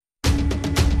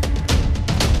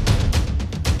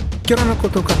Kia ora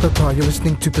koto katoa, you're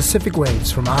listening to Pacific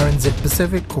Waves from RNZ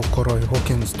Pacific, ko Koroi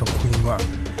Hawkins to Kuinua.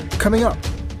 Coming up.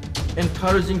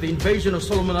 Encouraging the invasion of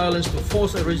Solomon Islands to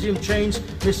force a regime change,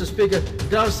 Mr. Speaker,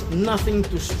 does nothing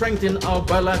to strengthen our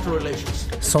bilateral relations.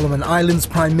 Solomon Islands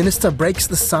Prime Minister breaks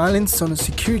the silence on a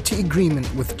security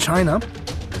agreement with China.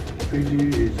 Fiji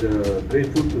is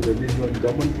grateful to the New Zealand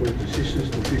government for its assistance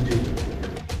to Fiji.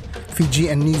 Fiji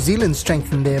and New Zealand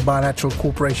strengthen their bilateral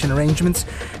cooperation arrangements,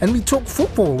 and we talk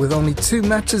football with only 2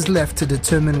 matches left to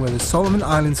determine whether Solomon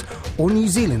Islands or New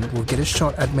Zealand will get a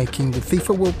shot at making the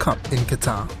FIFA World Cup in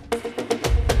Qatar.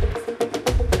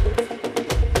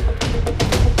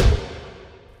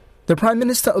 The Prime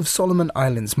Minister of Solomon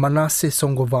Islands, Manasseh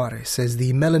Songo'ovare, says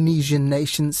the Melanesian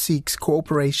nation seeks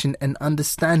cooperation and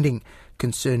understanding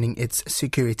concerning its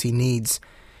security needs.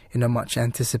 In a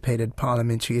much-anticipated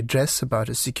parliamentary address about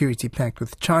a security pact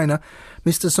with China,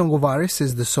 Mr. Songo'ovare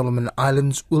says the Solomon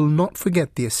Islands will not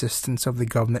forget the assistance of the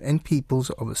government and peoples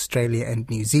of Australia and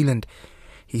New Zealand.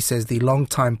 He says the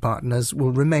long-time partners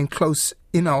will remain close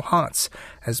in our hearts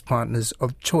as partners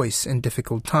of choice in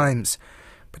difficult times.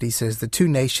 But he says the 2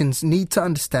 nations need to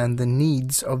understand the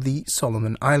needs of the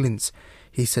Solomon Islands.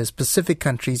 He says Pacific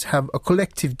countries have a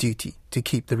collective duty to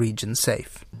keep the region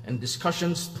safe. And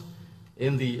discussions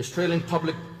in the Australian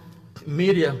public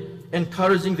media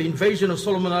encouraging the invasion of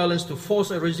Solomon Islands to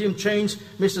force a regime change,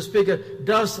 Mr. Speaker,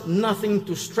 does nothing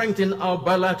to strengthen our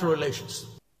bilateral relations.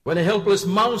 When a helpless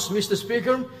mouse, Mr.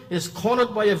 Speaker, is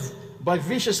cornered by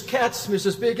vicious cats,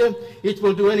 Mr. Speaker, it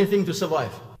will do anything to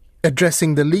survive.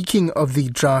 Addressing the leaking of the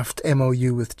draft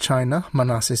MOU with China,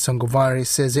 Manasseh Songo'ovare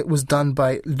says it was done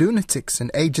by lunatics and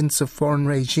agents of foreign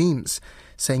regimes,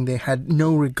 saying they had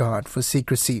no regard for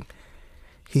secrecy.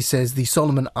 He says the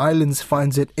Solomon Islands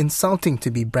finds it insulting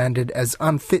to be branded as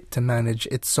unfit to manage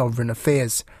its sovereign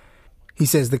affairs. He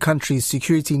says the country's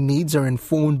security needs are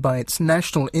informed by its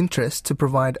national interest to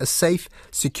provide a safe,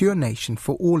 secure nation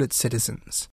for all its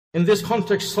citizens. In this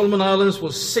context, Solomon Islands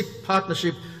will seek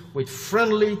partnership with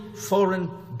friendly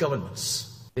foreign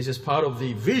governments. This is part of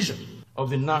the vision of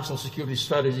the national security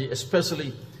strategy,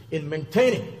 especially in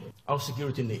maintaining our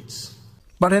security needs.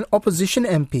 But an opposition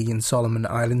MP in Solomon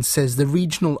Islands says the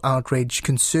regional outrage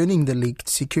concerning the leaked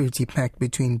security pact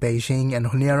between Beijing and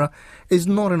Honiara is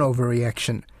not an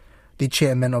overreaction. The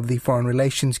chairman of the Foreign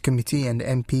Relations Committee and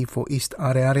MP for East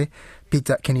Areare,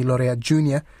 Peter Kenilorea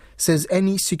Jr., says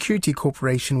any security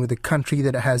cooperation with a country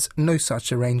that has no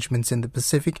such arrangements in the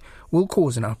Pacific will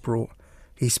cause an uproar.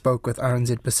 He spoke with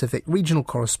RNZ Pacific regional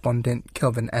correspondent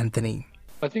Kelvin Anthony.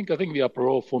 I think the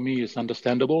uproar for me is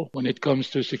understandable. When it comes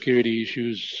to security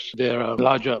issues, there are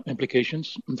larger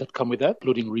implications that come with that,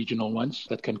 including regional ones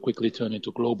that can quickly turn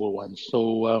into global ones.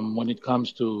 So when it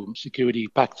comes to security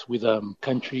pacts with a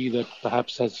country that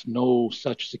perhaps has no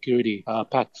such security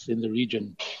pacts in the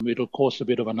region, it'll cause a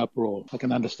bit of an uproar. I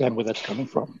can understand where that's coming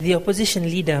from. The opposition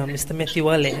leader, Mr. Matthew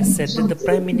Wale, has said that the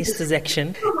Prime Minister's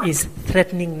action is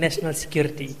threatening national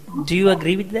security. Do you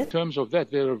agree with that? In terms of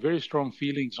that, there are very strong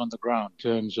feelings on the ground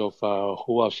in terms of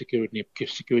who our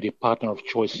security partner of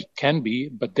choice can be,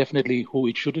 but definitely who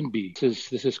it shouldn't be.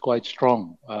 This is quite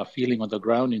strong feeling on the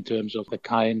ground in terms of the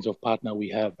kinds of partner we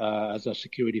have as a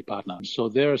security partner. So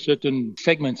there are certain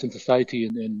segments in society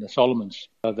in the Solomons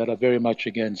that are very much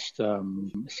against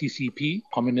CCP,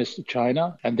 Communist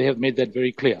China, and they have made that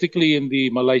very clear, particularly in the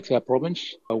Malaita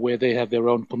province, where they have their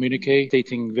own communique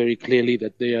stating very clearly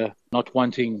that they are not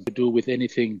wanting to do with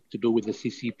anything to do with the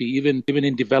CCP, even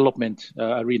in development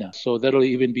arena. So that'll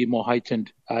even be more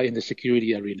heightened in the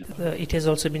security arena. It has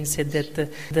also been said that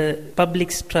the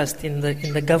public's trust in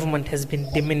the government has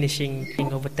been diminishing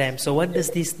over time. So what does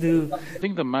this do? I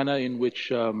think the manner in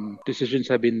which decisions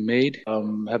have been made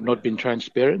have not been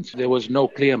transparent. There was no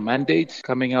clear mandate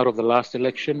coming out of the last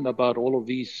election about all of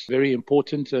these very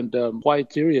important and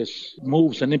quite serious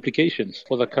moves and implications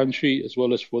for the country as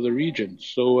well as for the region.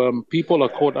 So people are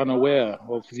caught unaware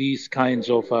of these kinds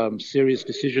of serious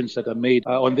decisions that are made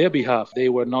on their behalf. They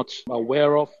were not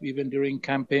aware of even during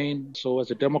campaign. So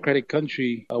as a democratic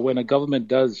country, when a government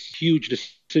does huge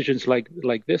decisions like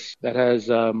this that has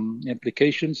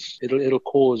implications, it'll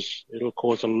cause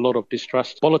a lot of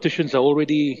distrust. Politicians are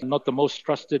already not the most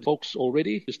trusted folks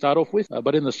already to start off with,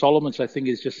 but in the Solomons, I think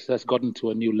it just has gotten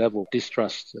to a new level.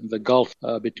 Distrust and the gulf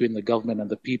between the government and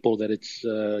the people that it's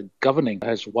governing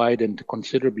has widened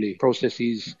considerably.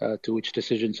 Processes to which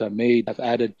decisions are made have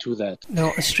added to that.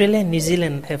 Now, Australia and New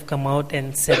Zealand have come out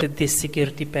and said that this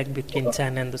security pact between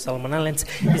China and the Solomon Islands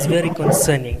is very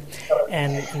concerning.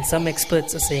 And some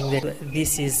experts are saying that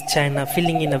this is China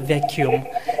filling in a vacuum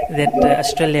that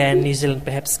Australia and New Zealand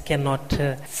perhaps cannot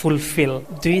fulfill.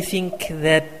 Do you think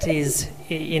that is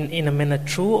in a manner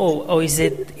true, or is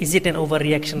it an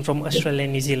overreaction from Australia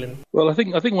and New Zealand? Well, I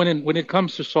think when it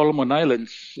comes to Solomon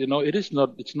Islands, it's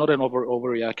not an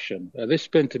overreaction. They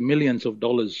spent millions of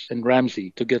dollars in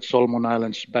Ramsey to get Solomon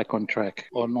Islands back on track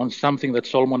on something that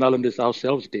Solomon Islanders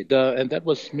ourselves did, and that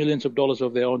was millions of dollars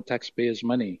of their own taxpayers'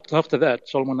 money. So after that,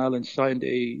 Solomon Islands signed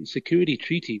a security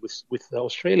treaty with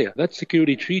Australia. That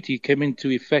security treaty came into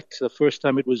effect. The first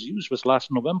time it was used was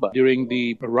last November during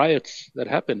the riots that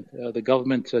happened. The government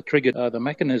triggered the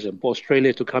mechanism for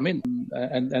Australia to come in,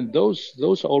 and those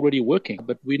are already working.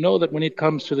 But we know that when it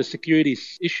comes to the security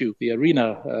issue, the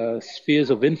arena, spheres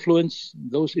of influence,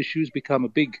 those issues become a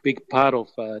big part of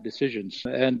decisions.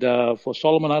 And for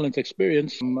Solomon Islands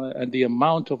experience and the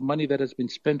amount of money that has been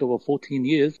spent over 14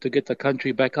 years to get the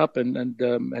country back up and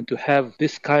to have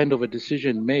this kind of a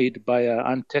decision made by an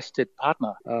untested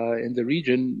partner in the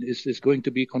region is going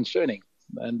to be concerning.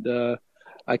 And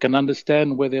I can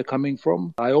understand where they're coming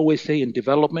from. I always say in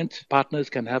development,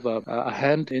 partners can have a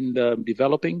hand in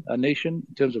developing a nation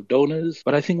in terms of donors.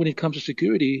 But I think when it comes to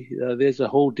security, there's a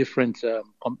whole different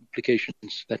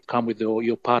complications that come with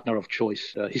your partner of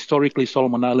choice. Historically,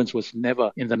 Solomon Islands was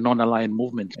never in the non-aligned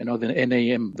movement. The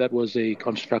NAM, that was a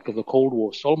construct of the Cold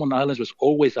War. Solomon Islands was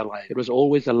always aligned. It was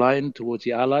always aligned towards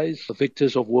the Allies, the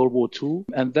victors of World War II.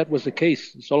 And that was the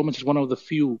case. Solomon is one of the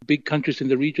few big countries in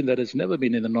the region that has never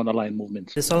been in the non-aligned movement.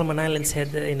 The Solomon Islands had,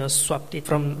 swapped it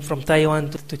from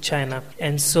Taiwan to China,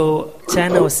 and so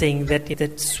China was saying that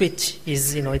that switch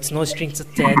is, it's no strings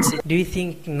attached. Do you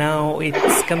think now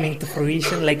it's coming to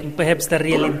fruition, like perhaps the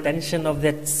real intention of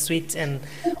that switch and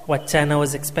what China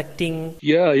was expecting?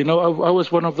 Yeah, I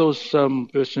was one of those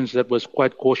persons that was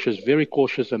quite cautious, very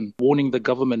cautious, and warning the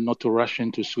government not to rush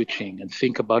into switching and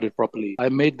think about it properly. I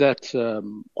made that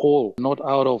call not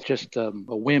out of just a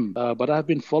whim, but I've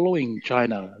been following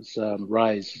China's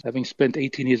rise, having spent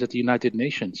 18 years at the United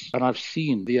Nations, and I've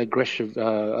seen the aggression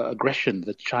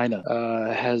that China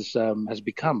has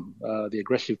become, the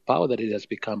aggressive power that it has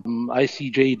become.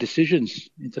 ICJ decisions,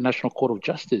 International Court of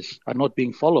Justice, are not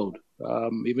being followed.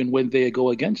 Even when they go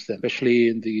against them, especially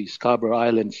in the Scarborough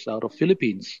Islands out of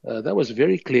Philippines. That was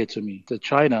very clear to me that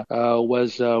China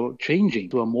was changing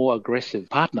to a more aggressive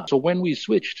partner. So when we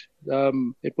switched,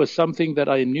 it was something that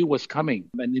I knew was coming.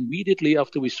 And immediately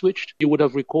after we switched, you would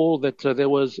have recalled that there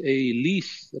was a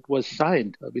lease that was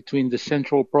signed between the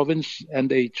Central Province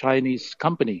and a Chinese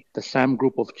company, the SAM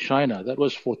Group of China. That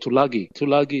was for Tulagi.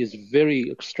 Tulagi is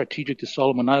very strategic to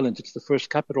Solomon Islands. It's the first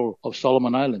capital of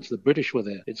Solomon Islands. The British were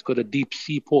there. It's got a deep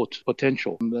seaport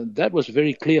potential. And that was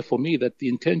very clear for me that the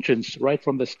intentions right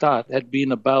from the start had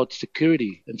been about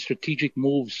security and strategic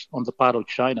moves on the part of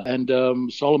China. And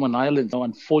Solomon Islands,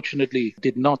 unfortunately,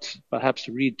 did not perhaps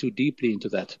read too deeply into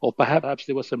that. Or perhaps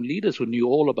there were some leaders who knew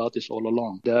all about this all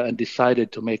along and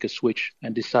decided to make a switch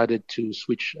and decided to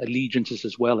switch allegiances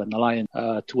as well and alliance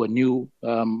to a new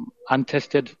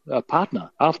untested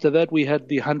partner. After that, we had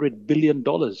the $100 billion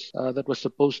that was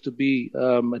supposed to be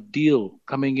a deal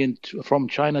coming in from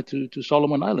China to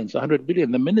Solomon Islands, $100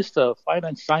 billion. The Minister of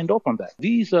Finance signed off on that.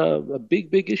 These are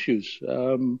big issues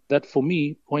that for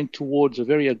me point towards a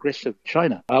very aggressive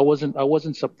China. I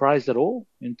wasn't surprised at all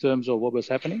in terms of what was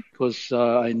happening because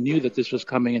I knew that this was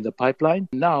coming in the pipeline.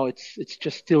 Now it's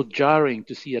just still jarring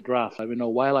to see a draft.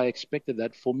 While I expected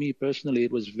that, for me personally,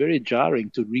 it was very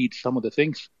jarring to read some of the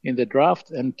things in the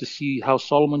draft and to see how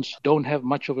Solomons don't have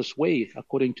much of a sway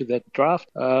according to that draft.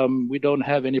 We don't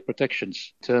have any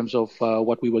protections in terms of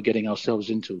what we were getting ourselves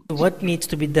into. What needs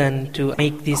to be done to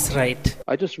make this right?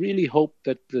 I just really hope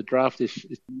that the draft is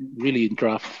really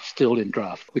still in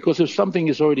draft. Because if something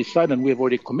is already signed and we have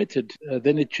already committed,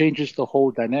 then it changes the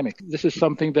whole dynamic. This is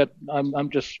something that I'm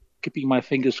just keeping my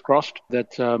fingers crossed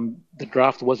that the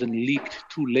draft wasn't leaked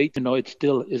too late. It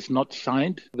still is not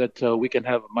signed, that we can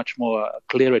have a much more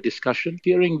clearer discussion.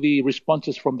 Hearing the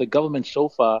responses from the government so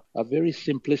far are very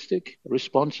simplistic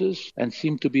responses and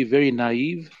seem to be very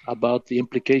naive about the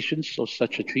implications of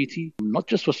such a treaty, not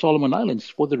just for Solomon Islands,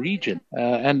 for the region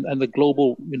and the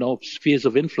global, spheres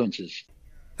of influences.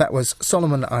 That was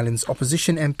Solomon Islands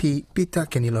opposition MP Peter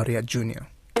Kenilorea Jr.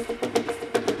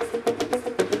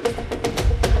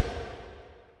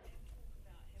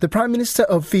 The Prime Minister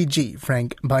of Fiji,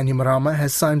 Frank Bainimarama,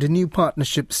 has signed a new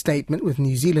partnership statement with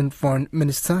New Zealand Foreign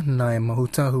Minister Naya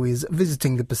Mahuta, who is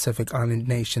visiting the Pacific Island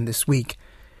nation this week.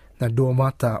 The Dua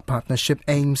Mata partnership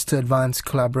aims to advance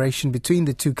collaboration between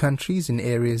the two countries in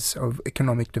areas of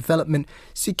economic development,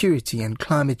 security and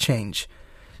climate change.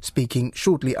 Speaking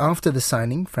shortly after the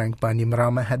signing, Frank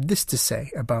Bainimarama had this to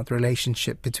say about the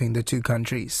relationship between the two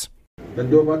countries. The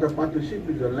Doha Partnership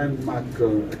is a landmark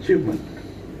achievement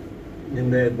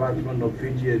in the advancement of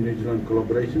Fiji and New Zealand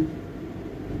collaboration,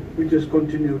 which has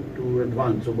continued to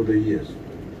advance over the years.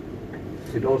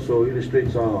 It also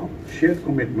illustrates our shared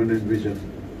commitment and vision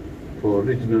for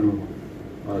regional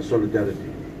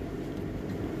solidarity.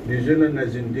 New Zealand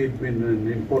has indeed been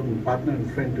an important partner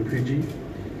and friend to Fiji,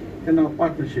 and our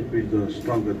partnership is the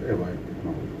strongest ever.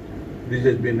 This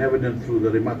has been evident through the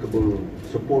remarkable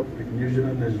support New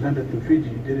Zealand has rendered to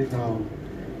Fiji during our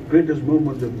greatest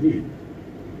moments of need.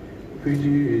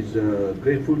 Fiji is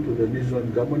grateful to the New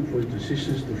Zealand government for its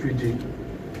assistance to Fiji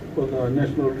for the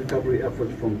national recovery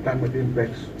efforts from climate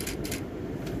impacts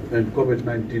and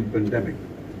COVID-19 pandemic,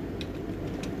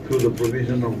 through the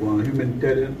provision of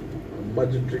humanitarian,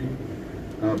 budgetary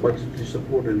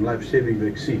support and life-saving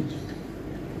vaccines.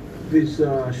 This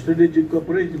strategic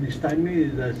cooperation is timely,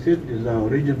 as I said, as our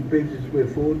region paves its way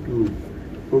forward to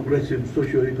progressive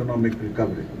socio-economic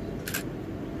recovery.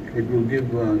 It will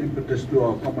give impetus to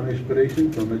our common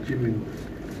aspirations on achieving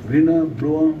greener,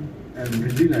 bluer and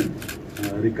resilient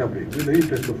recovery, with the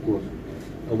interest, of course,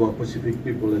 of our Pacific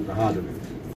people at the heart of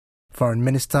it. Foreign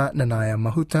Minister Nanaya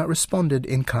Mahuta responded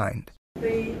in kind.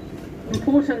 The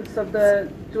importance of the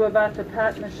Duavata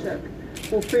partnership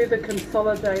will further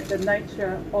consolidate the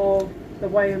nature of the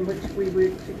way in which we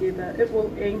work together. It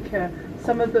will anchor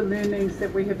some of the learnings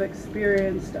that we have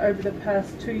experienced over the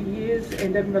past 2 years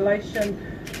and in relation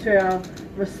to our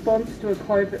response to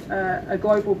a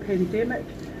global pandemic,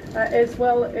 as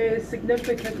well as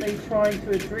significantly trying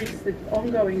to address the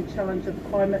ongoing challenge of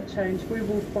climate change. We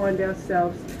will find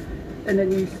ourselves in a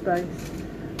new space.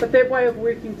 But that way of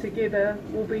working together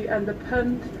will be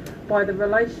underpinned by the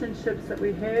relationships that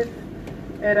we have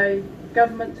at a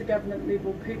government-to-government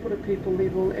level, people-to-people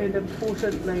level, and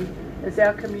importantly, as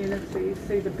our communities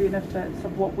see the benefits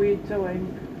of what we're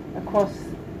doing across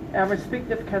our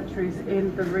respective countries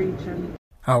and the region.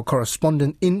 Our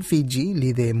correspondent in Fiji,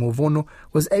 Lide Movono,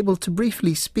 was able to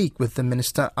briefly speak with the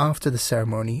minister after the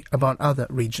ceremony about other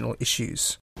regional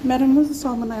issues. Madam, was the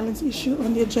Solomon Islands issue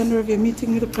on the agenda of your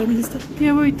meeting with the Prime Minister?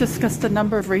 Yeah, we discussed a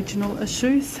number of regional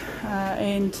issues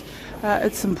and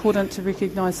it's important to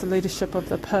recognise the leadership of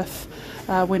the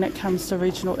PIF when it comes to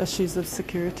regional issues of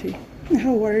security.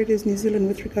 How worried is New Zealand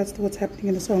with regards to what's happening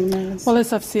in the Solomon Islands? Well,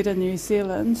 as I've said in New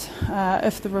Zealand,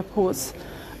 if the reports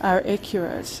are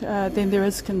accurate, then there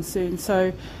is concern.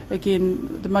 So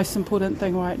again, the most important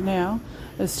thing right now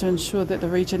is to ensure that the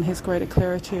region has greater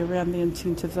clarity around the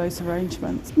intent of those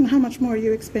arrangements. And how much more are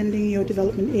you expanding your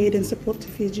development aid and support to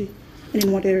Fiji, and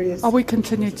in what areas? We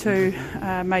continue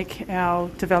to make our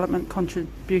development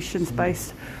contributions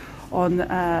based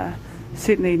on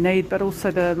certainly need, but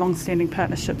also the long-standing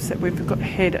partnerships that we've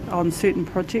had on certain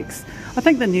projects. I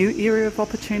think the new area of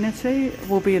opportunity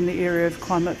will be in the area of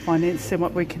climate finance and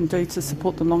what we can do to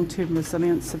support the long-term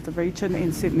resilience of the region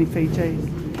and certainly Fiji.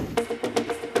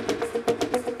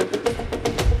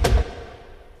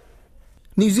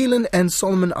 New Zealand and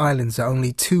Solomon Islands are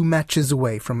only 2 matches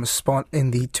away from a spot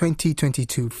in the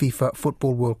 2022 FIFA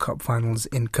Football World Cup finals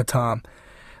in Qatar.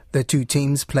 The 2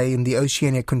 teams play in the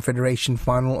Oceania Confederation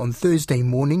final on Thursday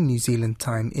morning, New Zealand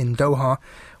time in Doha,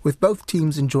 with both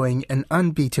teams enjoying an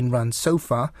unbeaten run so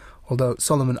far, although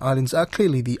Solomon Islands are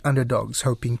clearly the underdogs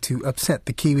hoping to upset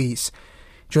the Kiwis.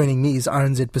 Joining me is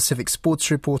RNZ Pacific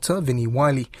sports reporter Vinnie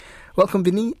Wiley. Welcome,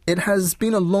 Vinnie. It has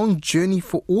been a long journey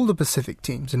for all the Pacific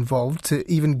teams involved to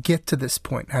even get to this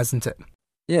point, hasn't it?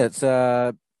 Yeah, it's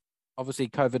obviously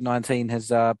COVID-19 has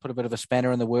put a bit of a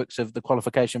spanner in the works of the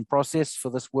qualification process for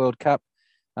this World Cup.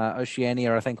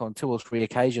 Oceania, I think on 2 or 3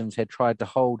 occasions, had tried to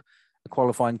hold a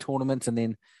qualifying tournament, and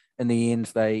then in the end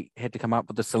they had to come up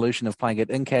with the solution of playing it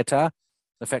in Qatar.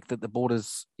 The fact that the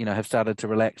borders, have started to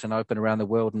relax and open around the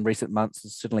world in recent months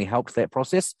has certainly helped that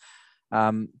process.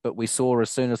 But we saw as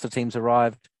soon as the teams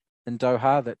arrived in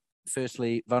Doha that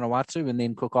firstly Vanuatu and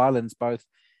then Cook Islands both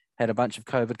had a bunch of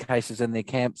COVID cases in their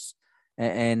camps.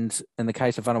 And in the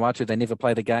case of Vanuatu, they never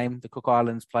played a game. The Cook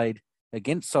Islands played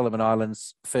against Solomon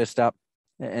Islands first up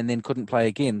and then couldn't play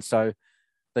again. So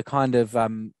the kind of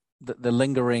the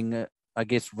lingering,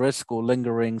 risk or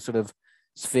lingering sort of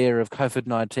sphere of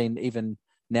COVID-19 even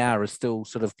now has still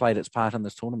sort of played its part in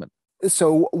this tournament.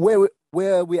 So where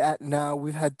are we at now?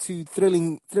 We've had 2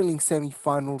 thrilling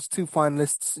semi-finals, 2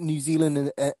 finalists, New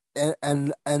Zealand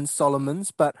and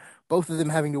Solomons, but both of them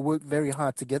having to work very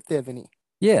hard to get there, Vinny.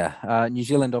 Yeah, New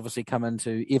Zealand obviously come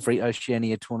into every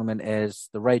Oceania tournament as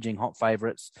the raging hot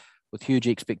favourites with huge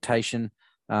expectation,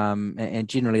 and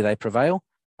generally they prevail.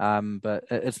 but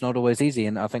it's not always easy.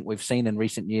 And I think we've seen in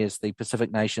recent years the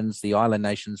Pacific nations, the island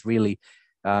nations, really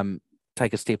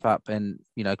take a step up and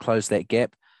close that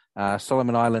gap.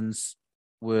 Solomon Islands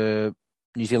were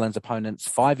New Zealand's opponents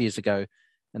 5 years ago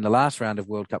in the last round of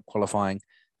World Cup qualifying,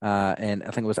 and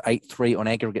I think it was 8-3 on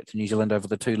aggregate to New Zealand over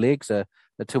the two legs. A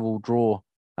 2-2 draw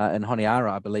in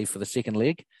Honiara, I believe, for the second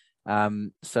leg.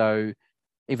 So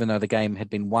even though the game had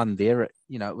been won there,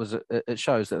 it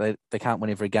shows that they can't win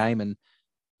every game. And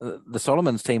the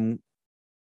Solomons team,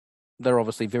 they're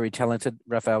obviously very talented.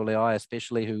 Rafael Leai,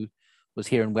 especially, who was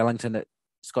here in Wellington at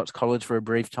Scots College for a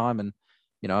brief time, and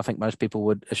I think most people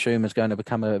would assume is going to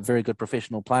become a very good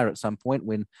professional player at some point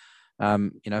when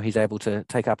he's able to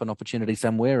take up an opportunity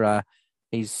somewhere.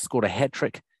 He's scored a hat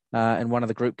trick in one of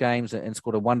the group games and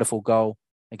scored a wonderful goal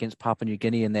against Papua New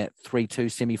Guinea in that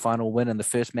 3-2 semi-final win in the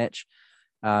first match.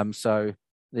 So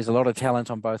there's a lot of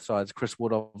talent on both sides. Chris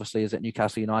Wood obviously is at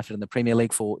Newcastle United in the Premier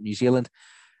League for New Zealand.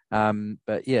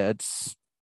 But yeah, it's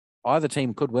either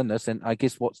team could win this. And I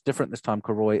guess what's different this time,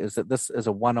 Karoi, is that this is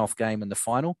a one-off game in the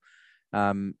final.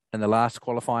 In the last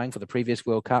qualifying for the previous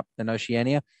World Cup in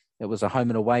Oceania, it was a home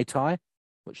and away tie,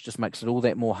 which just makes it all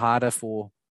that more harder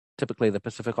for typically the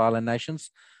Pacific Island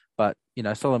nations. But,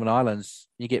 Solomon Islands,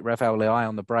 you get Rafael Leai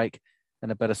on the break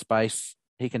in a bit of space,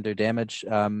 he can do damage.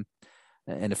 And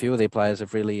a few of their players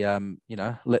have really,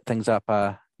 lit things up,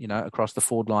 across the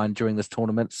forward line during this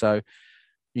tournament. So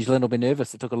New Zealand will be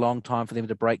nervous. It took a long time for them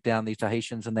to break down the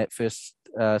Tahitians in that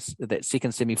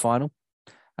second semi-final.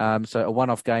 So a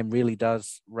one-off game really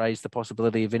does raise the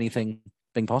possibility of anything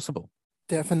being possible.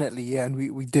 Definitely, yeah, and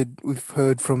we've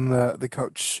heard from the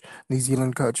coach, New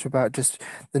Zealand coach, about just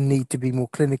the need to be more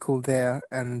clinical there,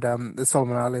 and the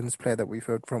Solomon Islands player that we've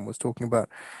heard from was talking about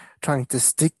trying to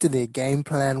stick to their game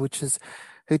plan, which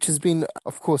has been,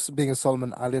 of course, being a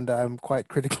Solomon Islander, I'm quite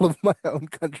critical of my own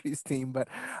country's team, but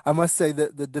I must say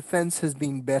that the defense has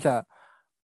been better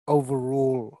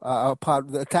overall.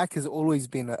 The attack has always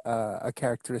been a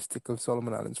characteristic of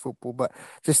Solomon Islands football, but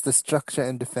just the structure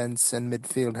in defense and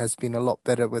midfield has been a lot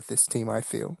better with this team, I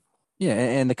feel. Yeah,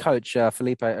 and the coach,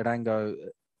 Felipe Arango,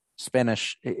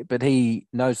 Spanish, but he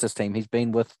knows this team. He's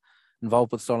been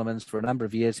involved with Solomons for a number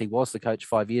of years. He was the coach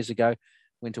 5 years ago,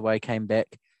 went away, came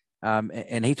back,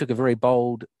 and he took a very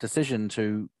bold decision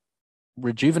to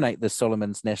rejuvenate the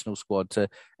Solomons national squad, to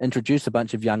introduce a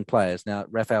bunch of young players. Now,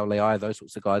 Rafael Leai, those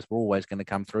sorts of guys were always going to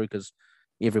come through because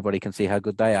everybody can see how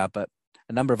good they are, but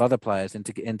a number of other players, and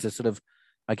to sort of,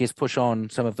 I guess, push on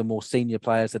some of the more senior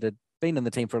players that had been in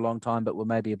the team for a long time but were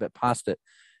maybe a bit past it,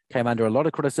 came under a lot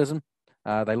of criticism.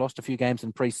 They lost a few games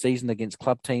in pre-season against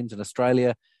club teams in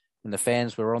Australia, and the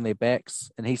fans were on their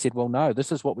backs, and he said, well, no,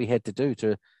 this is what we had to do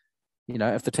to,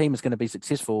 if the team is going to be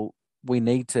successful, we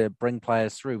need to bring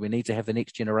players through. We need to have the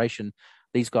next generation.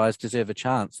 These guys deserve a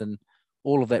chance. And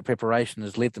all of that preparation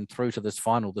has led them through to this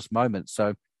final, this moment.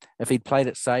 So if he'd played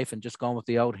it safe and just gone with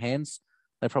the old hands,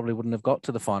 they probably wouldn't have got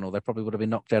to the final. They probably would have been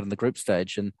knocked out in the group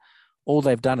stage. And all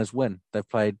they've done is win. They've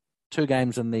played 2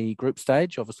 games in the group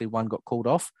stage. Obviously, one got called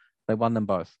off. They won them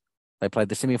both. They played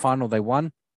the semi-final, they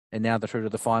won. And now they're through to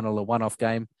the final, a one-off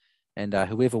game. And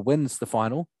whoever wins the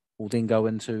final will then go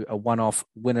into a one-off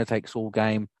winner-takes-all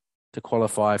game to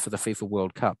qualify for the FIFA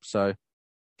World Cup. So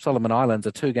Solomon Islands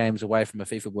are 2 games away from a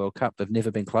FIFA World Cup. They've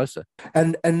never been closer.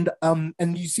 And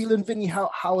New Zealand, Vinny,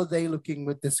 how are they looking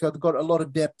with this? They've got a lot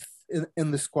of depth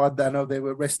in the squad. I know they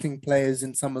were resting players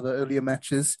in some of the earlier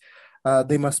matches.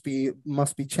 They must be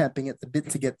champing at the bit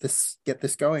to get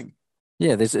this going.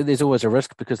 Yeah, there's always a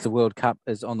risk because the World Cup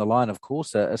is on the line, of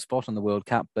course, a spot in the World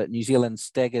Cup, but New Zealand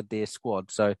staggered their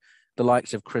squad. So the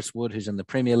likes of Chris Wood, who's in the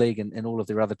Premier League, and all of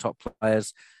their other top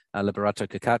players, Liberato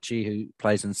Cacace, who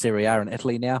plays in Serie A in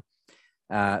Italy now,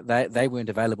 they weren't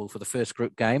available for the first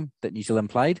group game that New Zealand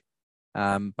played,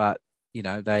 but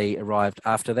they arrived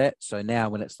after that. So now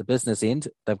when it's the business end,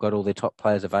 they've got all their top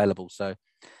players available. So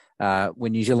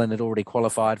when New Zealand had already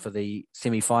qualified for the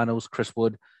semi-finals, Chris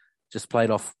Wood just played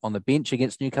off on the bench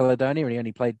against New Caledonia, and he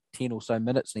only played 10 or so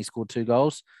minutes and he scored 2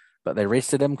 goals, but they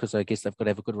rested him because I guess they've got to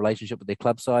have a good relationship with their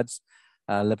club sides.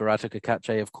 Liberato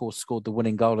Cacace, of course, scored the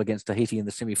winning goal against Tahiti in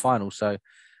the semi-final. So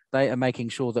they are making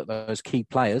sure that those key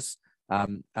players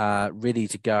are ready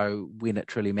to go when it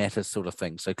truly matters, sort of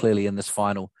thing. So clearly in this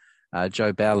final,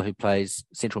 Joe Bell, who plays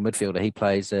central midfielder, he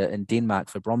plays in Denmark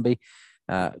for Brøndby.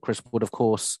 Chris Wood, of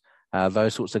course,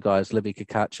 those sorts of guys, Libby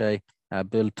Cacace,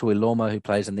 Bill Tuiloma, who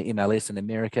plays in the MLS in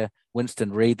America,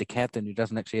 Winston Reid, the captain, who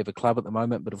doesn't actually have a club at the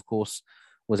moment, but of course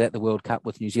was at the World Cup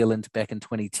with New Zealand back in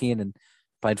 2010 and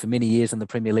played for many years in the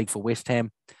Premier League for West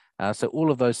Ham. So all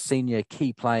of those senior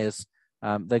key players,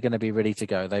 they're going to be ready to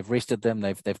go. They've rested them.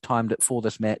 They've timed it for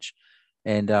this match.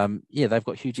 And they've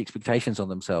got huge expectations on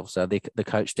themselves. The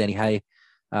coach, Danny Hay,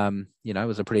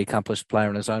 was a pretty accomplished player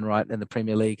in his own right in the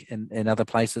Premier League and other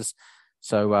places.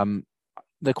 So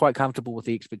they're quite comfortable with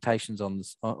the expectations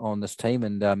on this team.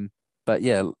 And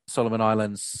Solomon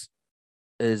Islands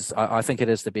I think it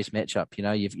is the best matchup.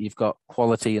 You've got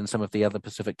quality in some of the other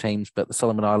Pacific teams, but the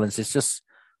Solomon Islands is just,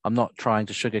 I'm not trying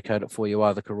to sugarcoat it for you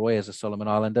either, Karoi, as a Solomon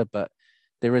Islander, but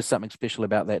there is something special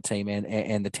about that team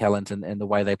and the talent and the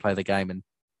way they play the game. And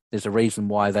there's a reason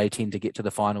why they tend to get to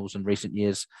the finals in recent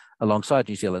years alongside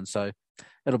New Zealand. So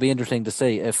it'll be interesting to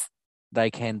see if they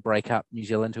can break up New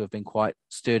Zealand, who have been quite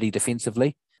sturdy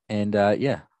defensively. And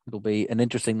it'll be an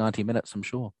interesting 90 minutes, I'm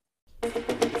sure.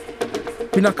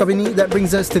 Pinakavini, that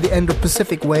brings us to the end of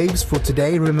Pacific Waves for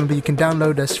today. Remember, you can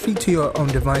download us free to your own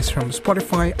device from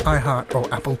Spotify, iHeart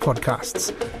or Apple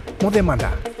Podcasts.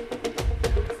 Modemanda.